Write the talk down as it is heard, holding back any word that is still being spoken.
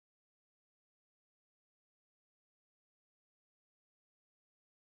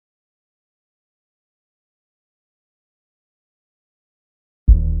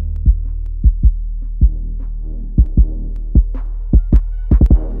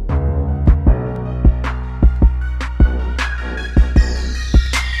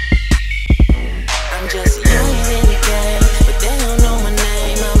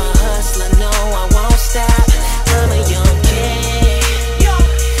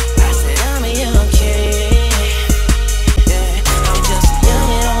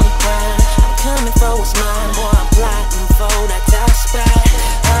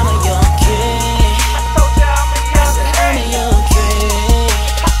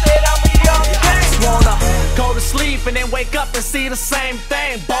wake up and see the same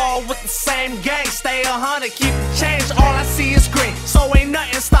thing. Ball with the same gang, stay 100, keep the change. All I see is green, so ain't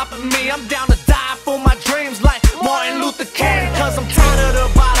nothing stopping me. I'm down to die for my dreams like Martin Luther King. Cause I'm tired of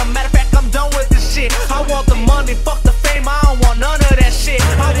the bottom, matter of fact, I'm done with this shit. I want the money, fuck the fame, I don't want none of that shit.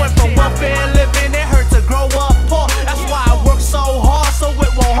 I went from welfare living, it hurt to grow up poor. That's why I work so hard, so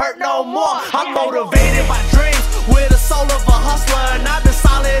it won't hurt no more. I'm motivated by dreams, with the soul of a hustler. And I've been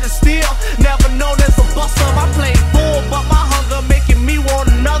solid as steel, never known as a buster. I play full, but my hunger making me want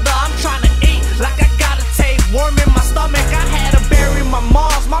another. I'm trying to eat like I got a tapeworm in my stomach. I had to bury my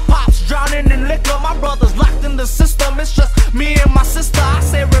moms, my pops drowning in liquor. My brothers locked in the system, it's just me and my sister. I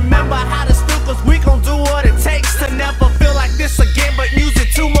say remember how to steal, cause we gon' do what it takes to never feel like this again, but use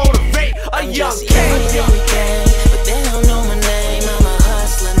it to motivate a young king. But they don't know my name, I'm a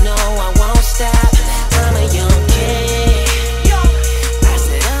hustler, no I won't stop. I'm a young king, I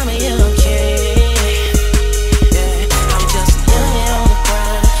said I'm a young king. Yeah, I'm just a youngin' on the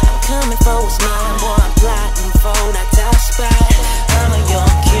grind, I'm coming for what's mine. Boy, I'm plotting for that top spot. I'm a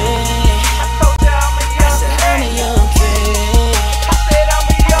young king, I said I'm a young king.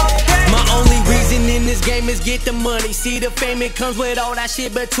 My only reason in this game is get the money. See the fame, it comes with all that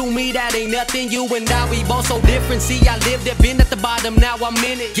shit, but to me that ain't nothing. You and I, we both so different. See, I lived it, been at the bottom, now I'm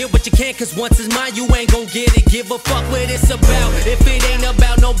in it. Get what you can, cause once it's mine, you ain't gon' get it. Give a fuck what it's about, if it ain't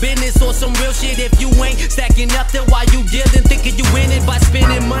about no business or some real shit. If you ain't stacking up, then why you dealing? Thinking you win it by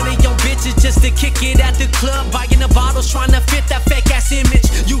spending money on bitches just to kick it at the club. Buying the bottles, trying to fit that fake ass image.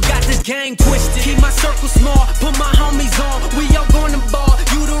 You got this game twisted. Keep my circle small, put my homies on, we all going to ball.